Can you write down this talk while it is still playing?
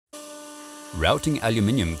Routing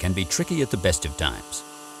aluminium can be tricky at the best of times.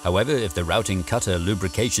 However, if the routing cutter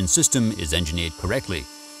lubrication system is engineered correctly,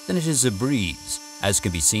 then it is a breeze, as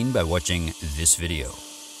can be seen by watching this video.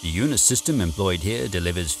 The Unist system employed here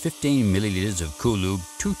delivers 15 milliliters of Coolube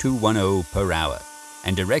 2210 per hour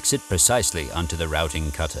and directs it precisely onto the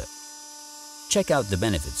routing cutter. Check out the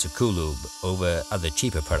benefits of Coolube over other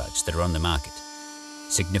cheaper products that are on the market.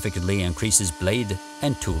 Significantly increases blade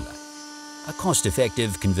and tool life. A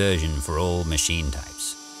cost-effective conversion for all machine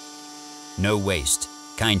types. No waste,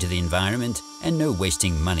 kind to the environment, and no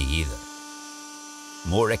wasting money either.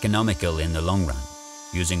 More economical in the long run.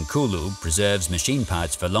 Using Coolube preserves machine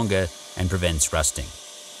parts for longer and prevents rusting.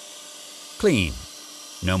 Clean.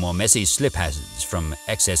 No more messy slip hazards from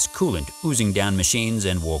excess coolant oozing down machines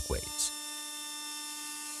and walkways.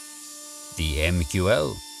 The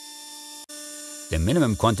M.Q.L. The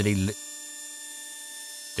Minimum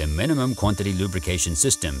Quantity Lubrication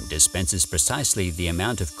System dispenses precisely the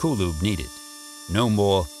amount of Coolube needed. No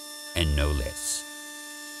more and no less.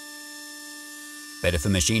 Better for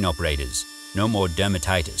machine operators. No more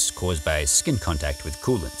dermatitis caused by skin contact with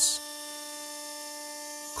coolants.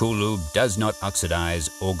 Coolube does not oxidize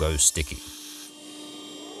or go sticky.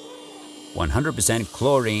 100%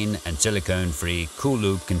 chlorine and silicone-free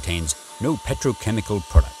Coolube contains no petrochemical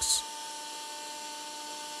products.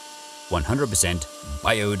 100%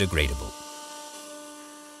 biodegradable.